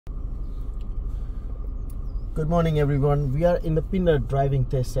Good morning everyone. We are in the Pinner Driving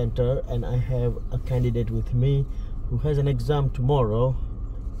Test Center and I have a candidate with me who has an exam tomorrow.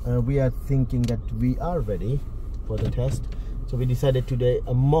 We are thinking that we are ready for the test. So we decided today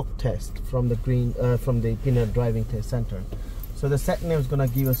a mock test from the Pinner Driving Test Center. So the SatNav is going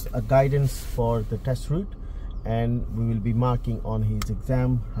to give us a guidance for the test route, and we will be marking on his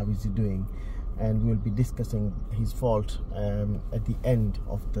exam, how is he doing, and we will be discussing his fault at the end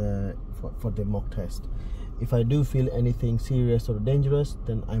of for the mock test. If I do feel anything serious or dangerous,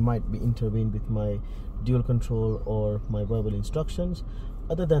 then I might be intervened with my dual control or my verbal instructions.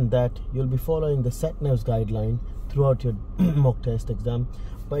 Other than that, you'll be following the SatNav's guideline throughout your mock test exam.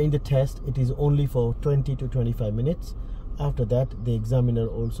 But in the test, it is only for 20 to 25 minutes. After that, the examiner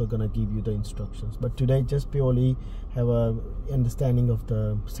also gonna give you the instructions. But today, just purely have a understanding of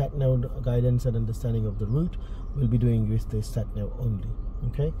the SatNav guidance and understanding of the route. We'll be doing with the SatNav only.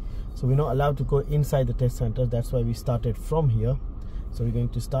 Okay, so we're not allowed to go inside the test center. That's why we started from here. So we're going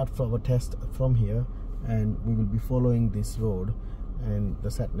to start from our test from here, and we will be following this road, and the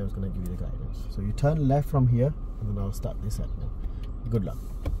SatNav is going to give you the guidance. So you turn left from here, and then I'll start the SatNav. Good luck.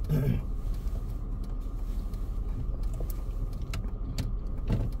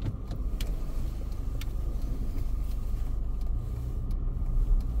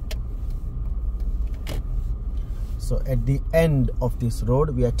 So at the end of this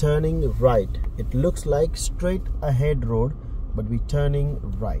road, we are turning right. It looks like straight ahead road, but we're turning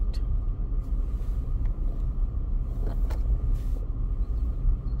right.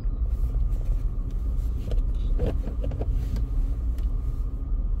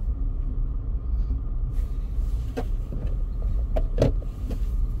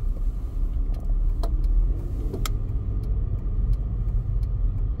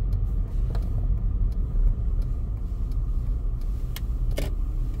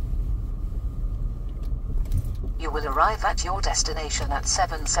 You will arrive at your destination at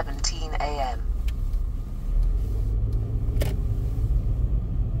 7:17 a.m.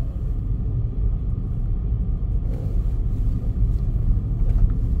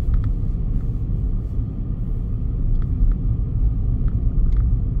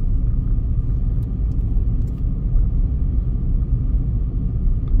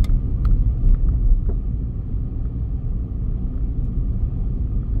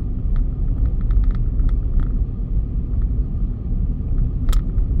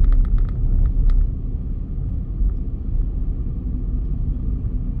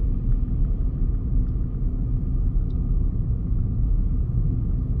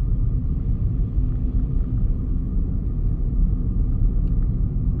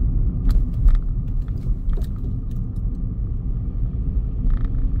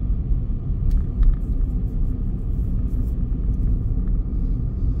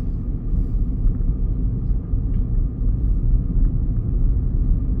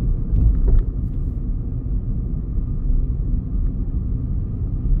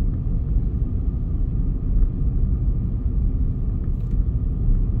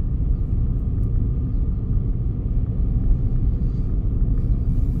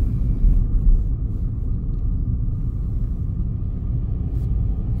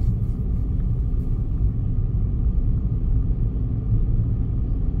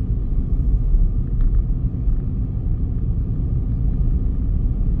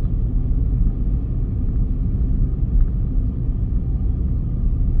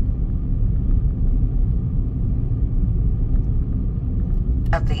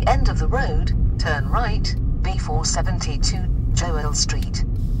 At the end of the road, turn right, B472 Joel Street.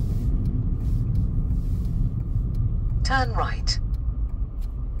 Turn right.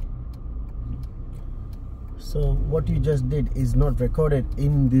 So what you just did is not recorded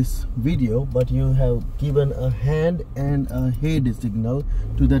in this video, but you have given a hand and a head signal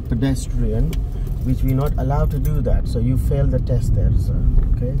to that pedestrian, which we're not allowed to do that. So you failed the test there, sir.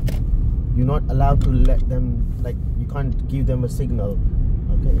 Okay, you're not allowed to let them, like, you can't give them a signal.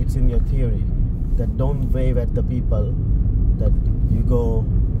 Okay, it's in your theory that don't wave at the people, that you go,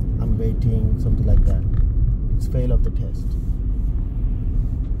 I'm waiting, something like that. It's fail of the test.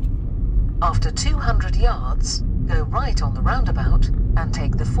 After 200 yards, go right on the roundabout and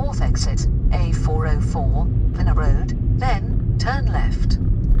take the 4th exit, A404, Pinner Road, then turn left.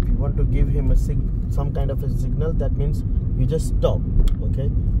 If you want to give him some kind of a signal, that means you just stop. Okay,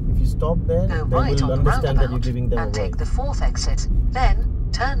 if you stop there, go they right will on the understand that you're roundabout giving them and away. take the 4th exit, then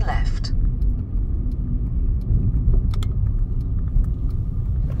turn left.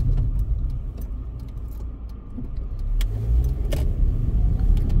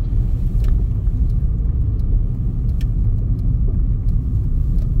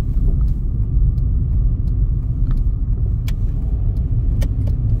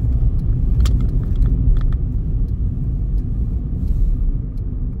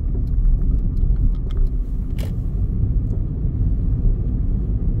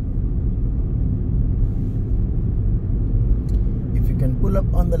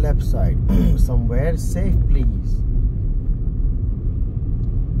 on the left side. Somewhere safe, please.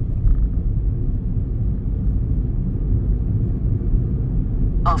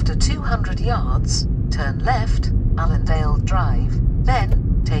 After 200 yards, turn left, Allendale Drive,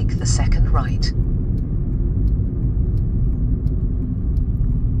 then take the second right.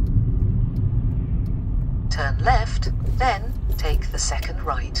 Turn left, then take the second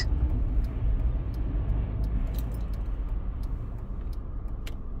right.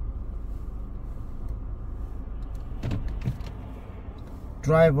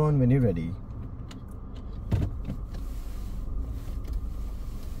 Drive on when you're ready.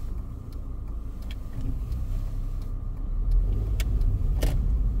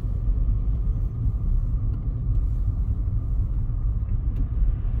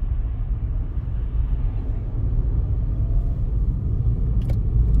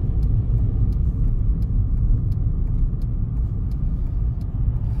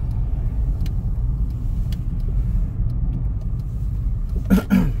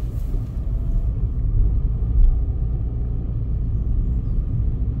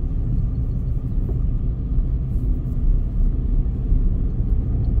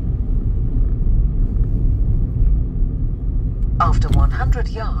 After 100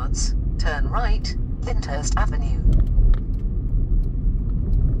 yards, turn right, Lyndhurst Avenue.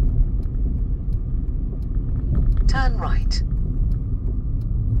 Turn right.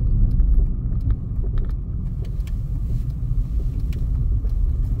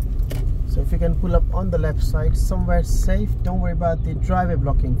 So if you can pull up on the left side, somewhere safe. Don't worry about the driveway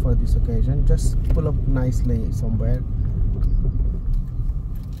blocking for this occasion. Just pull up nicely somewhere.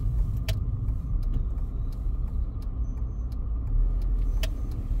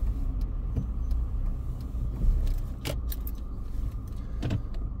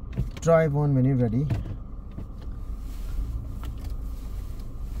 Drive on when you're ready.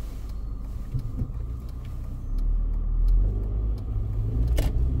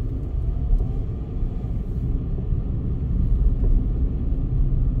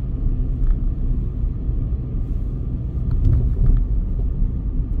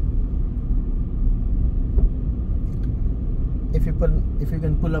 If you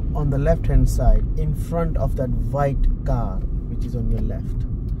can pull up on the left hand side in front of that white car which is on your left.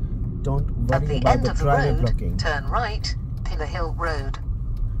 Don't worry about the driveway blocking. Turn right, Pillar Hill Road.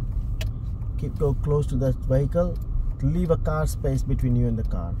 Go close to that vehicle. Leave a car space between you and the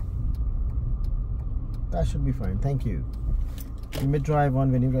car. That should be fine. Thank you. You may drive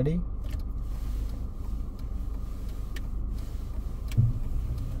on when you're ready.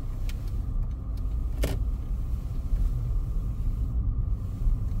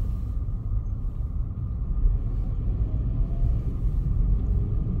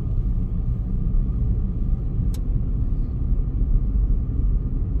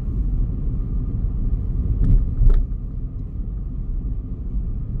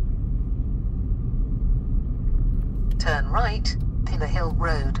 Turn right, Pillar Hill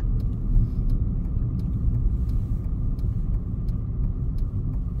Road.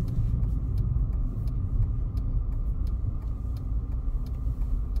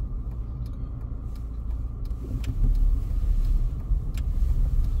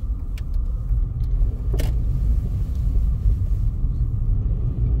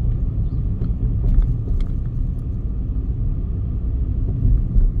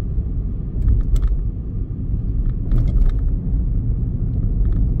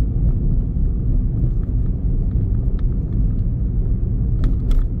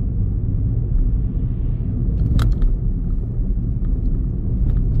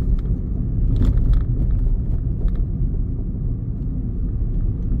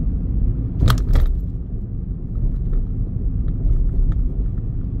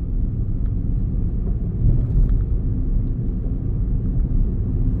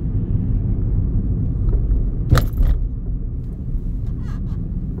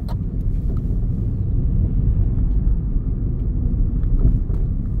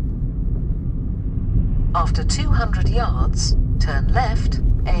 After 200 yards, turn left,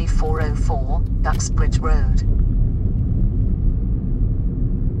 A404, Duxbridge Road.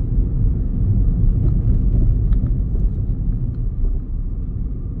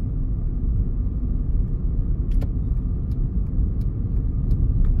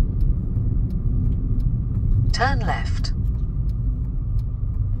 Turn left.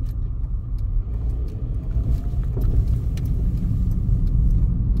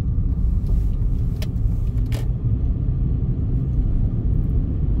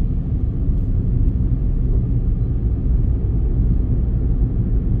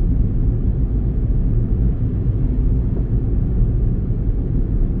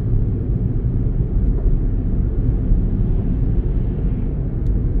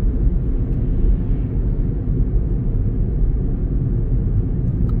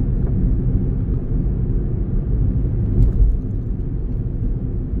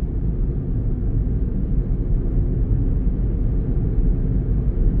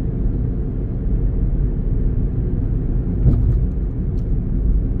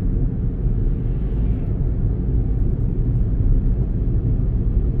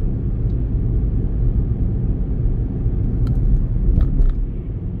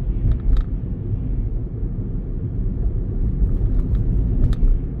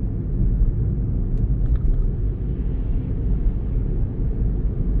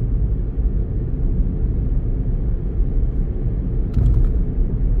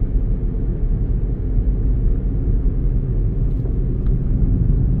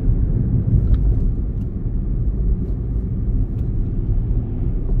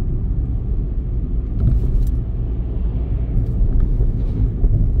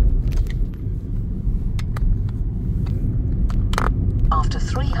 After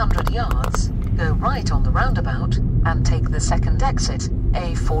 300 yards, go right on the roundabout and take the second exit,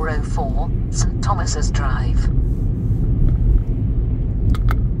 A404, St Thomas's Drive.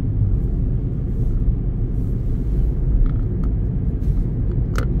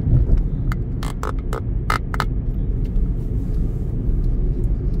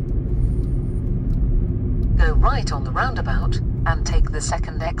 Go right on the roundabout and take the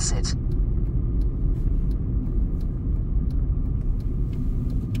second exit.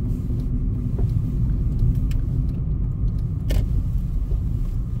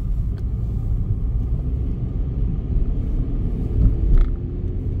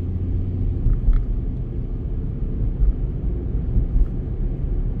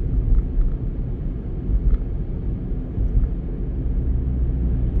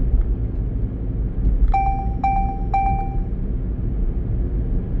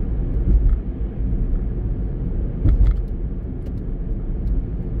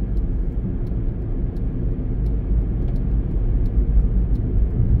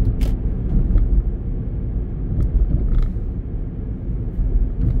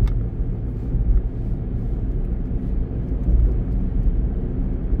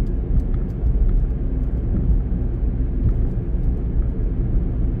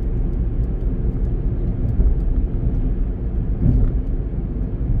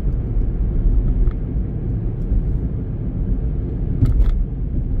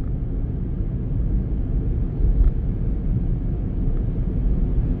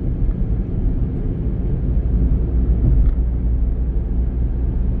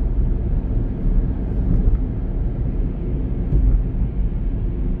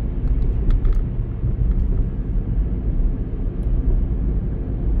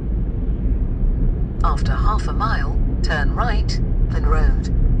 After half a mile, turn right, Flynn Road.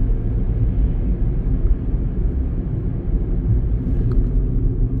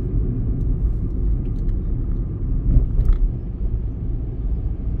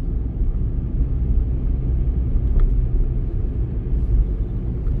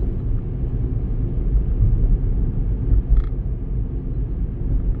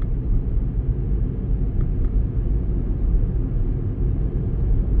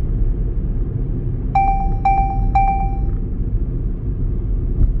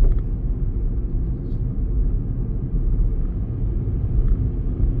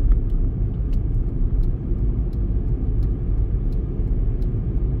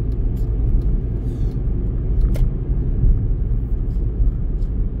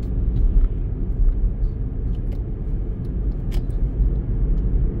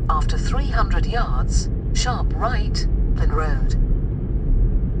 After 300 yards, sharp right, Flynn Road.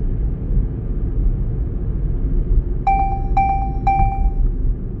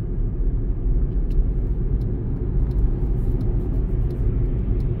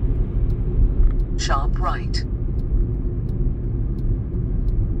 Sharp right.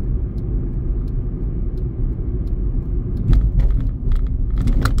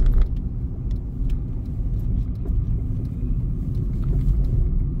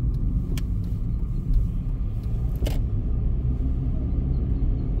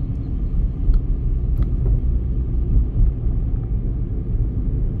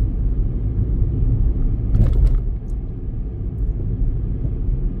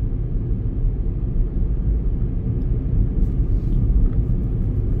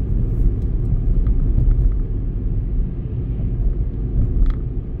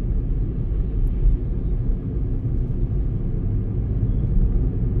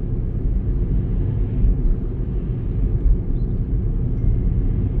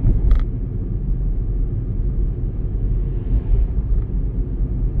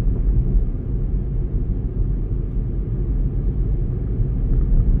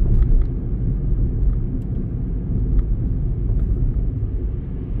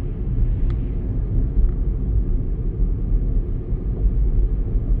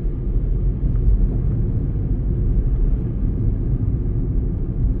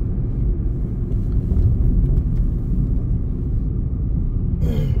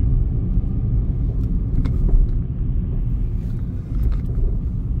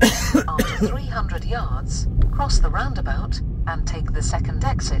 After 300 yards, cross the roundabout and take the second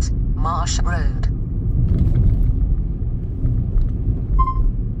exit, Marsh Road.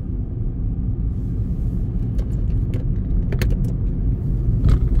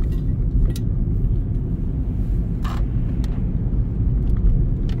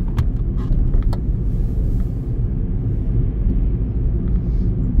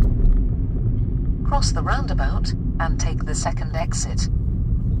 Cross the roundabout and take the second exit.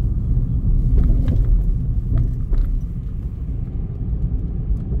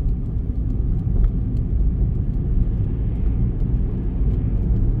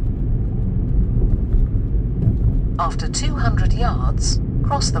 After 200 yards,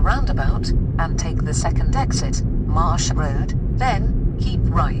 cross the roundabout and take the second exit, Marsh Road, then keep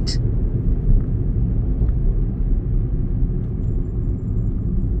right.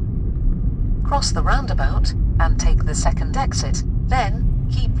 Cross the roundabout and take the second exit, then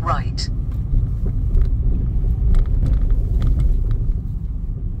keep right.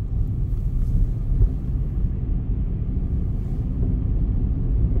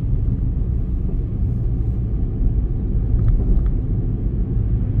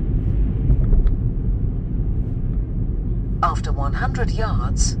 After 100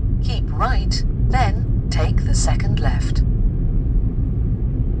 yards, keep right, then take the second left.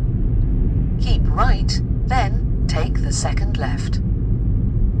 Keep right, then take the second left.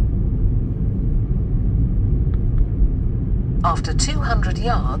 After 200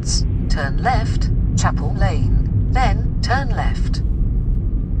 yards, turn left, Chapel Lane, then turn left.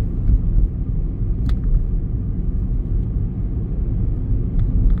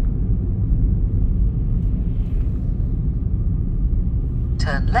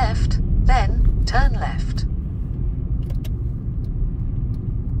 Turn left, then turn left.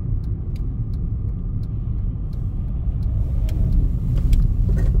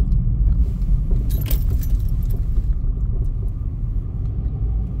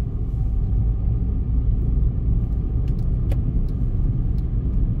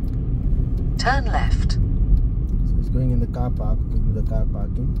 Turn left. So it's going in the car park to do the car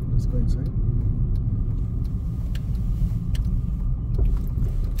parking. Let's go inside.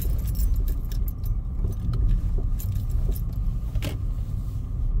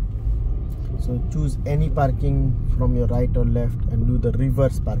 So choose any parking from your right or left and do the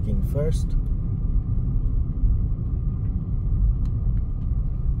reverse parking first.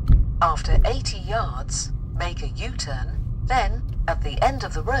 After 80 yards, make a U-turn, then, at the end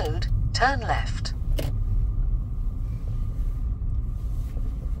of the road, turn left.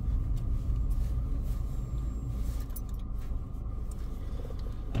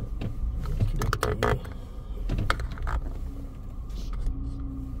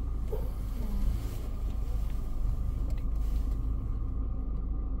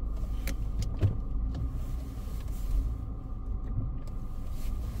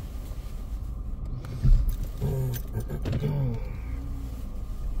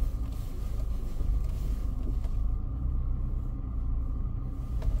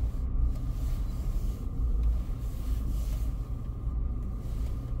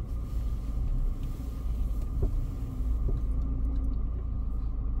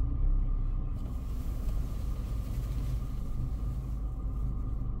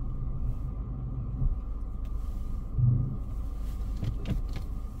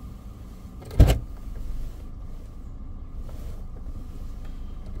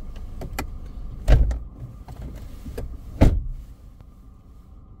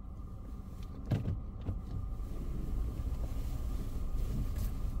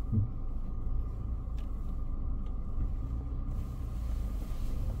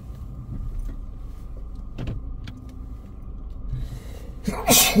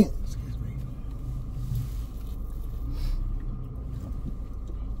 Excuse me.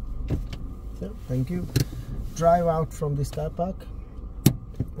 So, thank you. Drive out from this car park.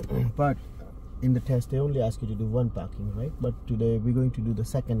 But in the test they only ask you to do one parking, right? But today we're going to do the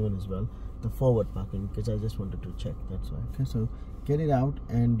second one as well, the forward parking, because I just wanted to check, that's why. Okay, so get it out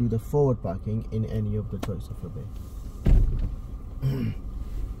and do the forward parking in any of the choice of your bay.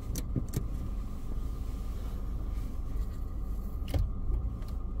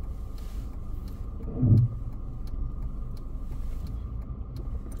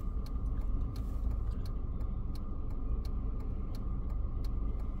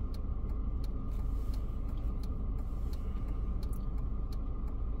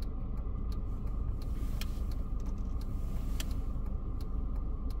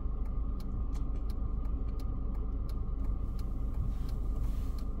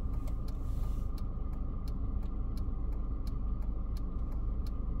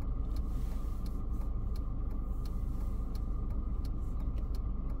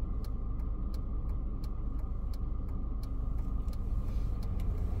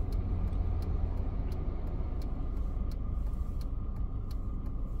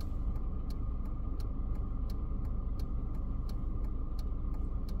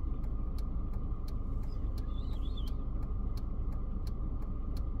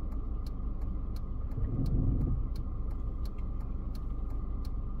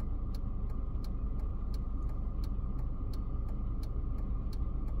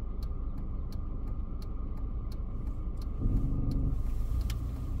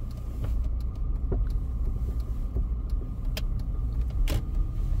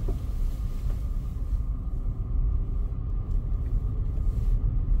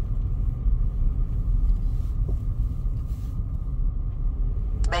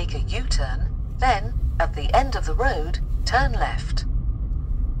 take a U-turn, then, at the end of the road, turn left.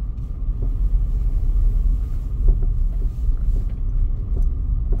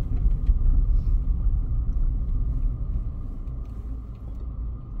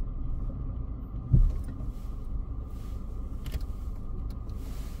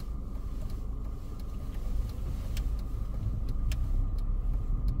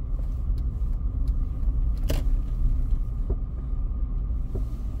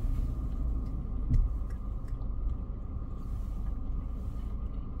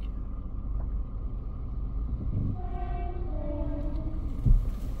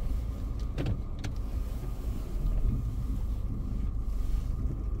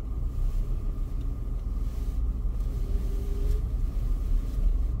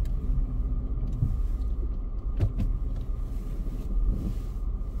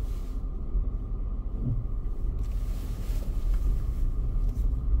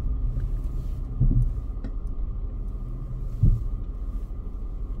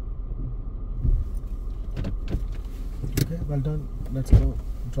 Well done. Let's go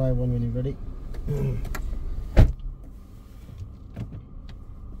drive on when you're ready. And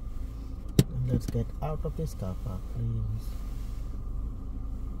let's get out of this car park, please.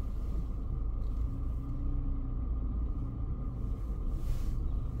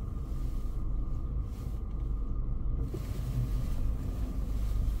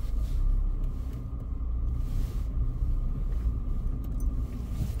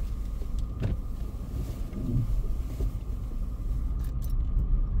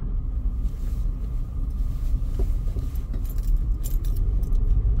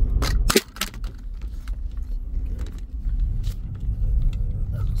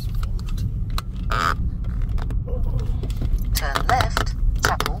 Turn left,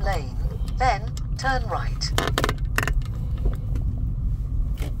 Chapel Lane, then turn right.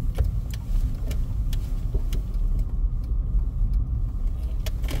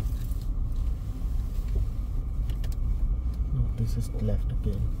 No, this is left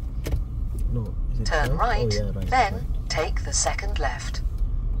again. No, is it Turn right, Oh, yeah, right. then Right. take the second left.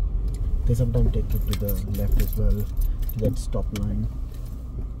 They sometimes take you to the left as well, to that stop line.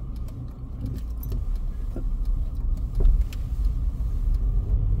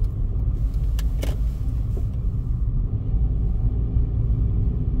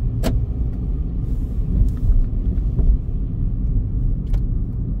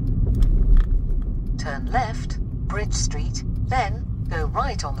 Turn left, Bridge Street, then go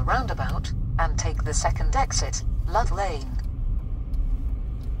right on the roundabout and take the second exit, Love Lane.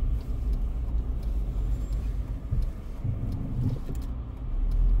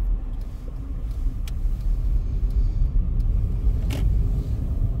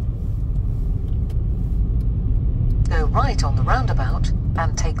 Go right on the roundabout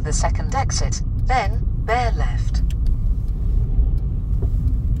and take the second exit, then bear left.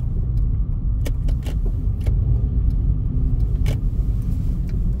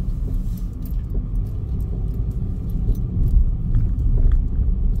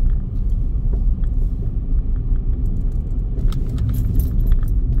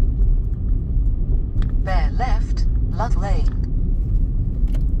 Bear left, Love Lane.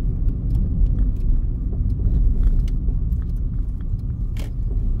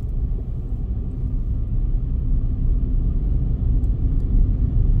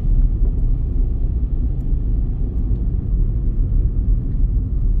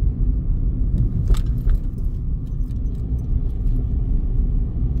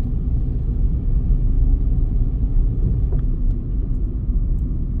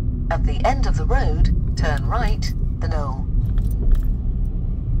 At the end of the road, turn right, the knoll.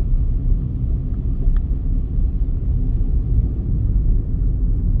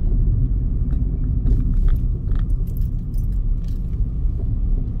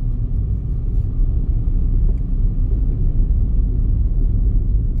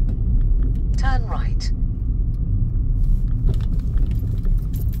 Turn right.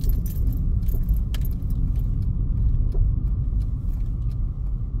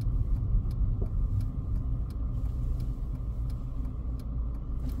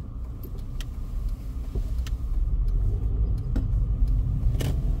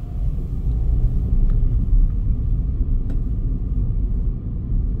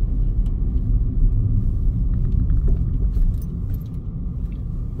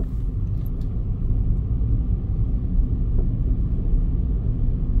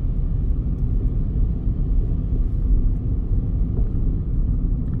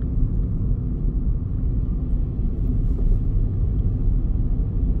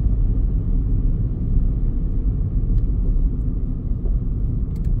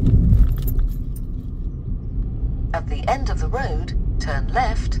 the end of the road, turn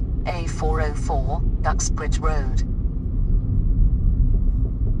left, A404, Duxbridge Road.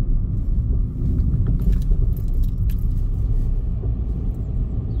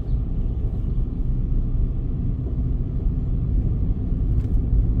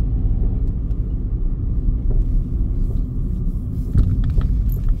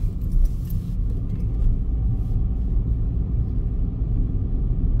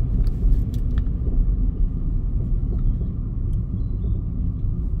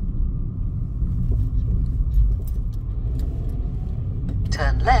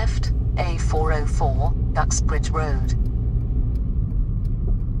 Turn left, A404, Duxbridge Road.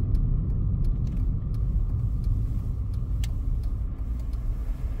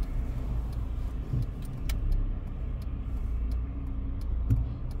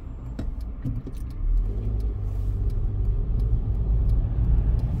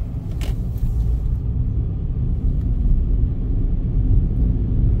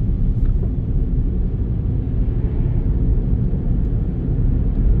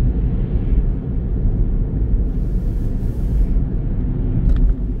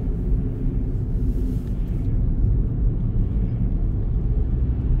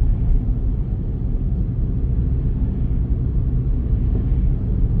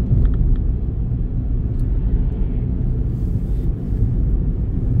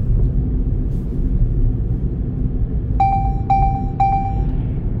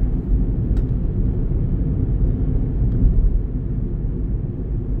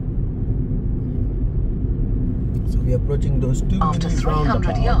 We are approaching those 2 After mini 300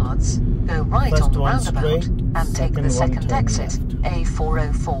 roundabout. yards, go right First on the one roundabout straight, and take the second one second turn exit, left.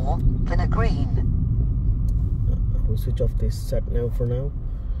 A404, Plymouth Green. We'll switch off this sat nav for now.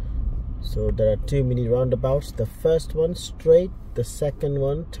 So there are 2 mini roundabouts. The first one straight, the second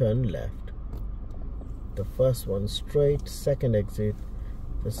one turn left. The first one straight, second exit.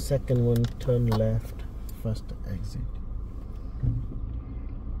 The second one turn left, first exit.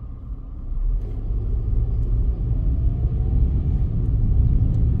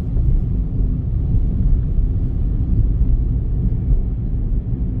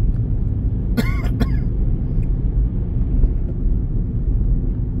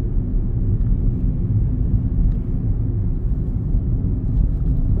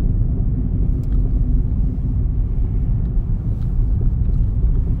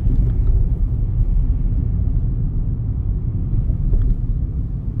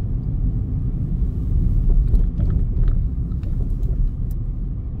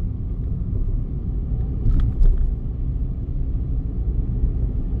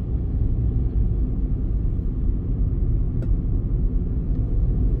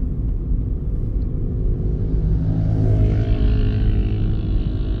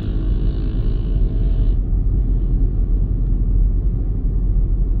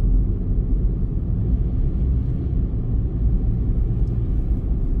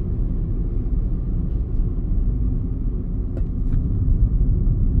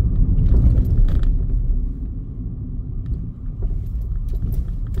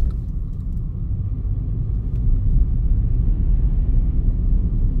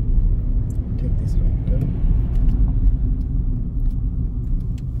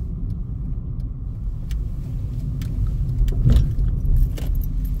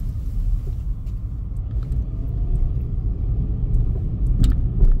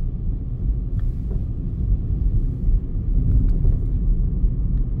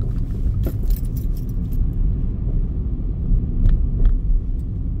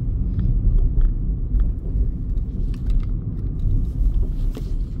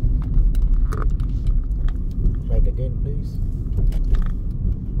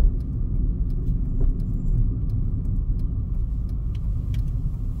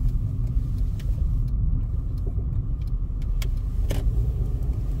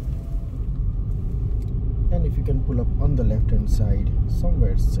 If you can pull up on the left hand side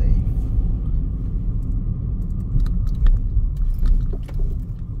somewhere safe.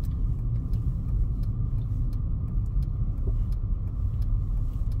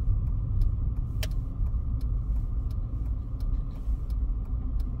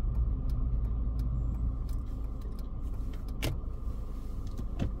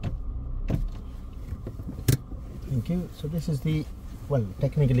 Thank you. So this is the, well,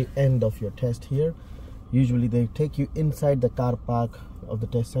 technically end of your test here. Usually they take you inside the car park of the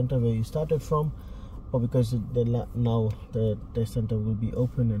test center where you started from, but because now the test center will be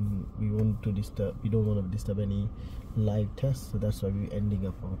open and we don't want to disturb any live tests, so that's why we're ending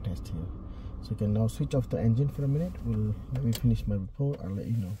up our test here. So you can now switch off the engine for a minute. Let me finish my report. I'll let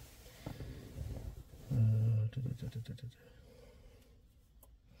you know.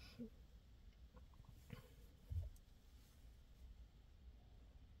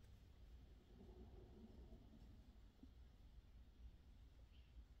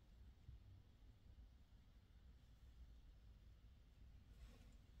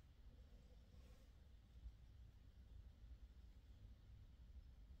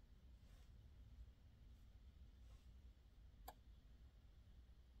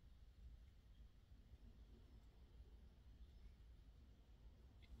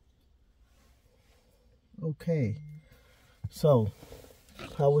 Okay, so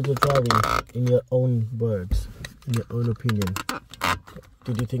how was your driving in your own words, in your own opinion?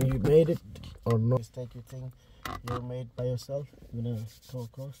 Did you think you made it or no? Mistake you think you made by yourself? You gonna go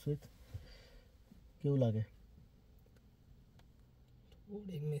across with? क्यों लगे?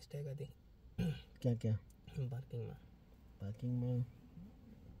 थोड़ी mistake आती क्या क्या? Parking में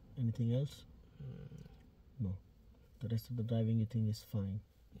Anything else? No. The rest of the driving you think is fine.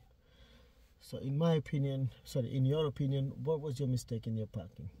 So in my opinion, sorry, in your opinion, what was your mistake in your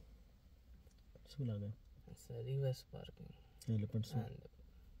parking? શું લાગે? it's a reverse parking એટલે પણ શું?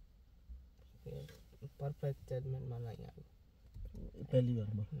 and perfect judgment માં નહીં આવ્યું. પહેલી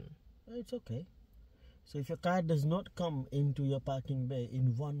વારમાં. It's okay. So if your car does not come into your parking bay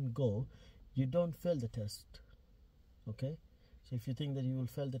in one go, you don't fail the test. Okay? So if you think that you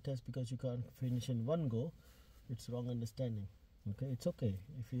will fail the test because you can't finish in one go, it's wrong understanding. Okay, it's okay.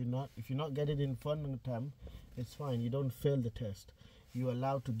 If you not get it in one time, it's fine. You don't fail the test. You're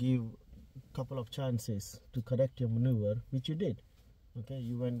allowed to give a couple of chances to correct your maneuver, which you did. Okay,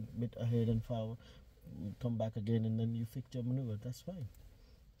 you went a bit ahead and far, come back again, and then you fixed your maneuver. That's fine.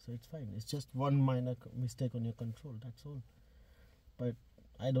 So it's fine. It's just one minor mistake on your control. That's all. But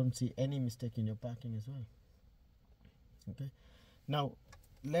I don't see any mistake in your parking as well. Okay. Now,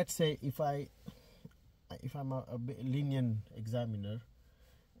 let's say if I'm a lenient examiner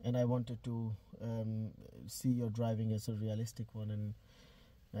and I wanted to see your driving as a realistic one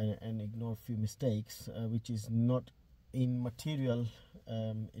and ignore a few mistakes, which is not in material,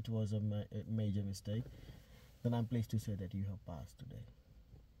 it was a major mistake, then I'm pleased to say that you have passed today.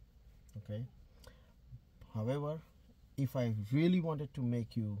 Okay. However, if I really wanted to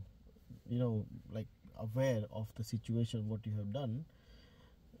make you, like aware of the situation, what you have done,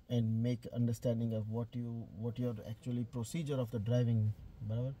 and make understanding of what your actually procedure of the driving,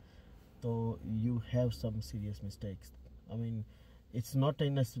 so you have some serious mistakes. I mean, it's not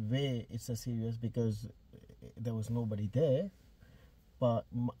in a way it's a serious because there was nobody there, but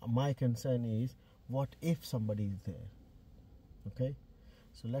my concern is what if somebody is there. Okay,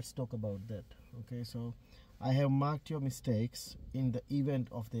 so let's talk about that. Okay, so I have marked your mistakes in the event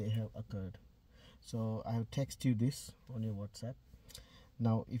of they have occurred. So I have texted you this on your WhatsApp.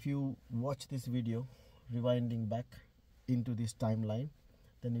 Now if you watch this video rewinding back into this timeline,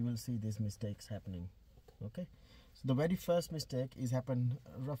 then you will see these mistakes happening. Okay, so the very first mistake is happened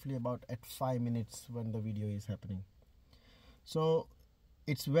roughly about at 5 minutes when the video is happening. So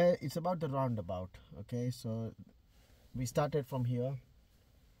it's about the roundabout. Okay, so we started from here,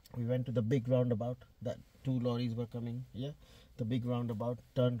 we went to the big roundabout that 2 lorries were coming. Yeah, the big roundabout,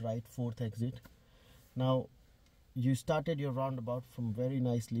 turned right, 4th exit. Now you started your roundabout from very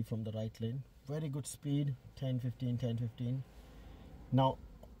nicely from the right lane, very good speed, 10-15. Now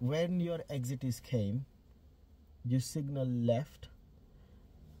when your exit is came, you signal left.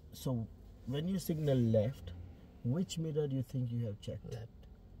 So when you signal left, which mirror do you think you have checked? Left.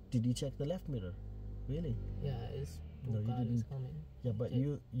 Did you check the left mirror? Really? Yeah, it's No, you car is didn't. coming. Yeah, but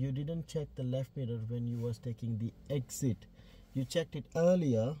you didn't check the left mirror when you was taking the exit. You checked it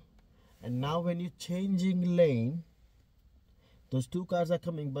earlier, and now when you're changing lane, those 2 cars are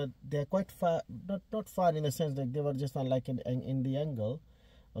coming, but they're quite far, not far in the sense that they were just not like in the angle.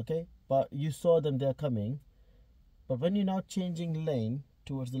 Okay, but you saw them, they're coming. But when you're now changing lane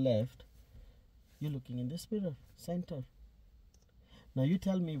towards the left, you're looking in this mirror, center. Now you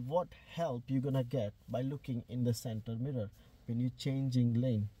tell me what help you're gonna get by looking in the center mirror when you're changing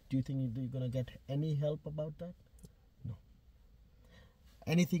lane. Do you think you're gonna get any help about that? No.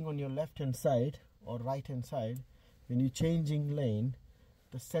 Anything on your left hand side or right hand side, when you're changing lane,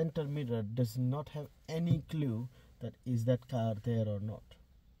 the center mirror does not have any clue that is that car there or not.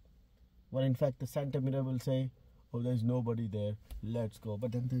 Well, in fact, the center mirror will say, oh, there's nobody there, let's go.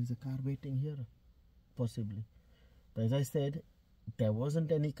 But then there's a car waiting here, possibly. But as I said, there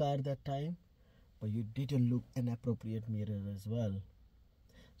wasn't any car that time, but you didn't look an appropriate mirror as well.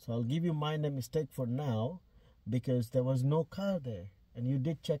 So I'll give you minor mistake for now because there was no car there and you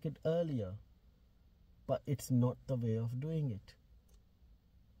did check it earlier, but it's not the way of doing it.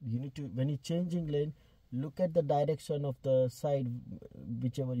 You need to, when you're changing lane, look at the direction of the side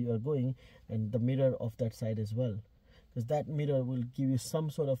whichever you are going, and the mirror of that side as well, because that mirror will give you some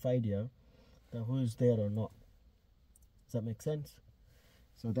sort of idea that who is there or not. Does that make sense?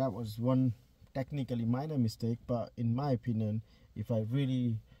 So that was one technically minor mistake, but in my opinion, if I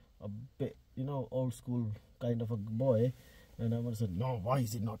really a bit, you know, old school kind of a boy, and I would say, no, why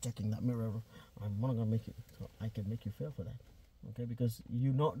is it not checking that mirror? I'm not gonna make it. So I can make you fail for that, okay? Because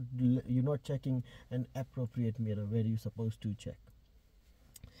you're not checking an appropriate mirror where you're supposed to check.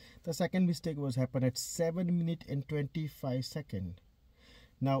 The second mistake was happened at 7 minutes and 25 seconds.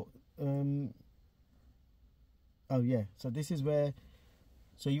 Now, oh yeah. So this is where,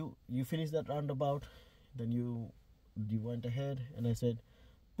 so you finished that roundabout, then you went ahead, and I said,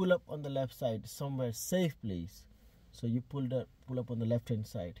 pull up on the left side somewhere safe, please. So you pull up on the left hand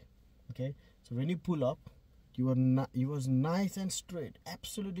side, okay? So when you pull up, you was nice and straight,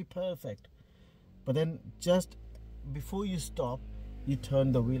 absolutely perfect. But then just before you stop, you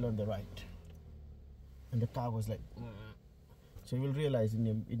turn the wheel on the right, and the car was like, so you will realize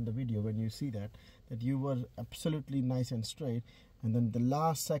in the video when you see that you were absolutely nice and straight, and then the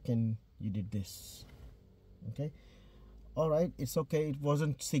last second you did this, okay? All right, it's okay. It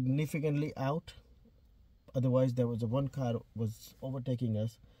wasn't significantly out. Otherwise, there was one car was overtaking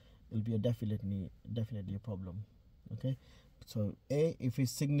us. It'll be definitely a problem. Okay, so A, if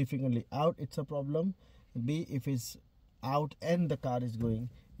it's significantly out, it's a problem. B, if it's out and the car is going,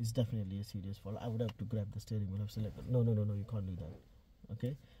 it's definitely a serious fault. I would have to grab the steering wheel. I've selected, no, you can't do that.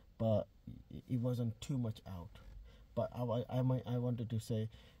 Okay, but it wasn't too much out. But I wanted to say,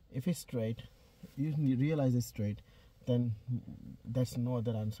 if it's straight, you realize it's straight, then there's no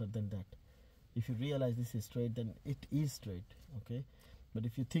other answer than that. If you realize this is straight, then it is straight, okay? But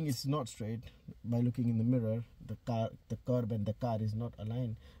if you think it's not straight, by looking in the mirror, the curb and the car is not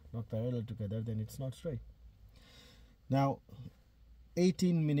aligned, not parallel together, then it's not straight. Now,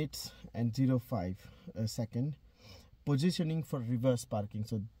 18 minutes and 05 second, positioning for reverse parking.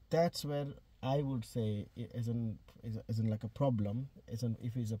 So that's where I would say is like a problem,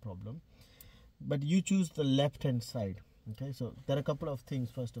 if it's a problem. But you choose the left hand side, okay? So there are a couple of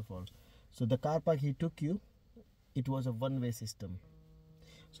things. First of all, so the car park he took you, it was a one-way system.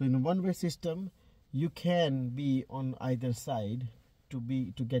 So in a one-way system, you can be on either side to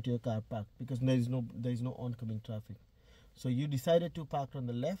get your car parked, because there is no oncoming traffic. So you decided to park on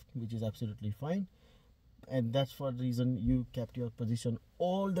the left, which is absolutely fine, and that's for the reason you kept your position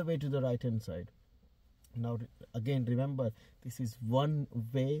all the way to the right hand side. Now again, remember, this is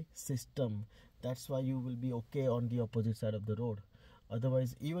one-way system. That's why you will be okay on the opposite side of the road.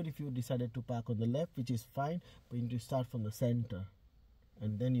 Otherwise, even if you decided to park on the left, which is fine, but you need to start from the center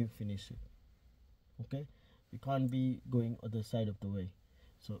and then you finish it, okay? You can't be going other side of the way.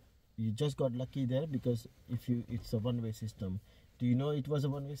 So you just got lucky there, because it's a one-way system. Do you know it was a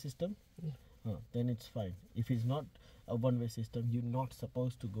one-way system? Yeah. Then it's fine. If it's not a one-way system, you're not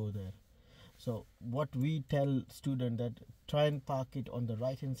supposed to go there. So what we tell students, that try and park it on the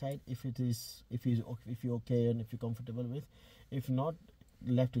right hand side if you're okay and if you're comfortable with. If not,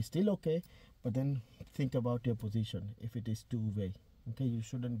 left is still okay, but then think about your position. If it is two-way, okay, you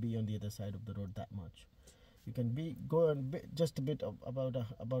shouldn't be on the other side of the road that much. You can go just a bit about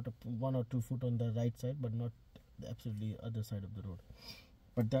 1 or 2 foot on the right side, but not the absolutely other side of the road.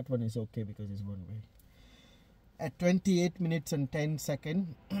 But that one is okay because it's one way. At 28 minutes and 10 seconds.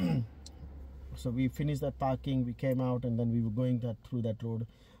 So we finished that parking, we came out, and then we were going through that road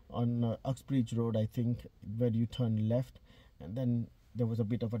on Uxbridge Road, I think, where you turn left, and then there was a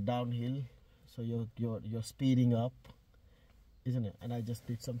bit of a downhill. So you're speeding up, isn't it? And I just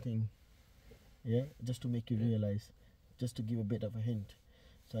did something, yeah, just to make you realize, just to give a bit of a hint.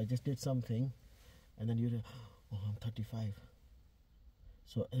 So I just did something, and then you're, oh, I'm 35.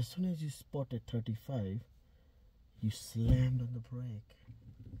 So as soon as you spotted 35, you slammed on the brake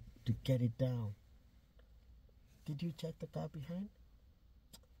to get it down. Did you check the car behind?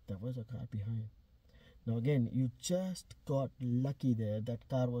 There was a car behind. Now again, you just got lucky there. That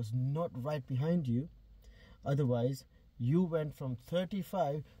car was not right behind you. Otherwise, you went from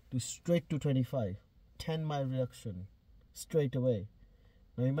 35 to straight to 25. 10-mile reduction straight away.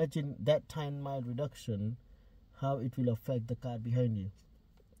 Now imagine that 10-mile reduction, how it will affect the car behind you.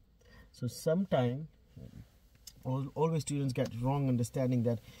 So sometimes, always students get wrong understanding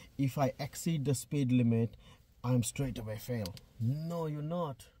that if I exceed the speed limit, I'm straight away fail. No, you're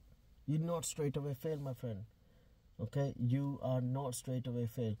not. You're not straight away fail, my friend. Okay, you are not straight away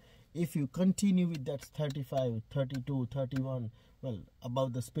fail. If you continue with that 35, 32, 31, well,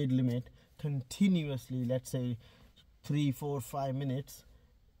 above the speed limit continuously, let's say 3, 4, 5 minutes,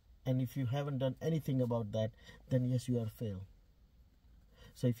 And if you haven't done anything about that, then yes, you are fail.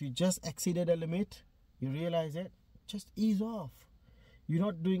 So if you just exceeded a limit, you realize it, just ease off. You're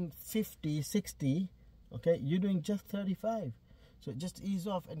not doing 50, 60, okay? You're doing just 35. So just ease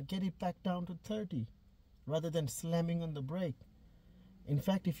off and get it back down to 30 rather than slamming on the brake. In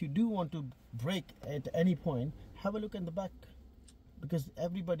fact, if you do want to brake at any point, have a look at the back, because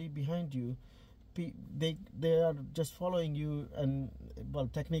everybody behind you, they are just following you, and well,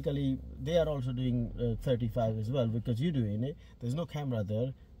 technically they are also doing 35 as well, because you're doing it. There's no camera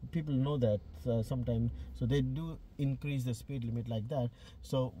there. People know that sometimes, so they do increase the speed limit like that.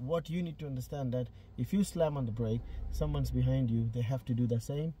 So what you need to understand, that if you slam on the brake, someone's behind you, they have to do the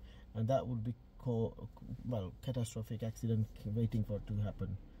same, and that would be catastrophic accident waiting for it to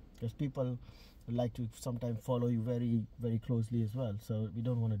happen, because people like to sometimes follow you very, very closely as well. So we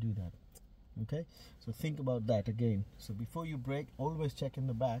don't want to do that. Okay, so think about that again. So before you brake, always check in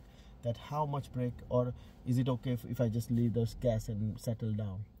the back that how much brake, or is it okay if I just leave this gas and settle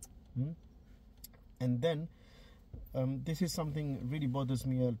down. And then this is something really bothers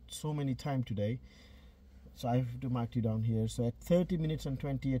me so many times today, so I have to mark you down here. So at 30 minutes and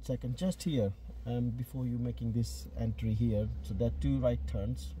 28 seconds, just here, before you making this entry here, so there are 2 right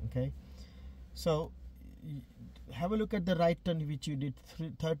turns. Okay, so have a look at the right turn which you did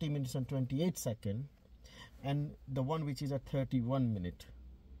 30 minutes and 28 seconds, and the one which is at 31 minutes,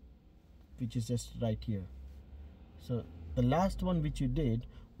 which is just right here. So the last one which you did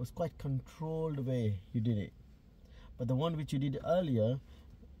was quite controlled way you did it, but the one which you did earlier,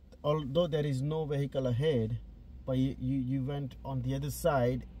 although there is no vehicle ahead, but you went on the other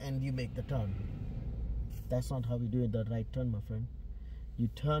side and you make the turn. That's not how we do it, the right turn, my friend. You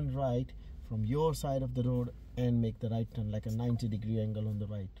turn right from your side of the road and make the right turn, like a 90-degree angle on the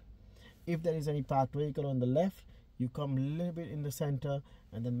right. If there is any parked vehicle on the left, you come a little bit in the center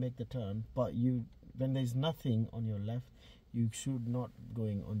and then make the turn. But when there is nothing on your left, you should not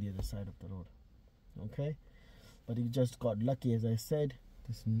going on the other side of the road. Okay, but you just got lucky, as I said,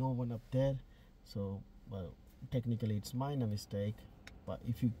 there's no one up there. So well, technically it's minor mistake, but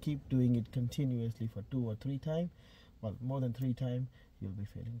if you keep doing it continuously for 2 or 3 times, well, more than 3 times, you'll be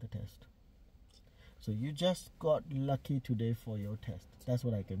failing the test. So you just got lucky today for your test. That's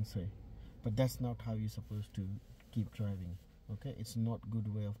what I can say. But that's not how you're supposed to keep driving. Okay, it's not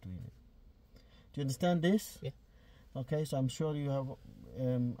good way of doing it. Do you understand this? Yeah. Okay, so I'm sure you have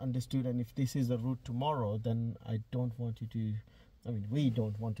understood, and if this is the route tomorrow, then I don't want you to, we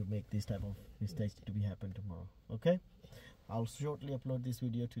don't want to make this type of mistakes to be happen tomorrow. Okay, I'll shortly upload this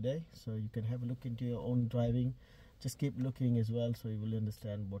video today, so you can have a look into your own driving. Just keep looking as well, so you will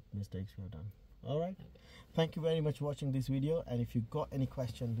understand what mistakes you have done. Alright, thank you very much for watching this video, and if you got any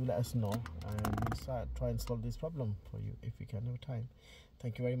question, do let us know, and we'll try and solve this problem for you if we can have time.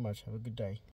 Thank you very much. Have a good day.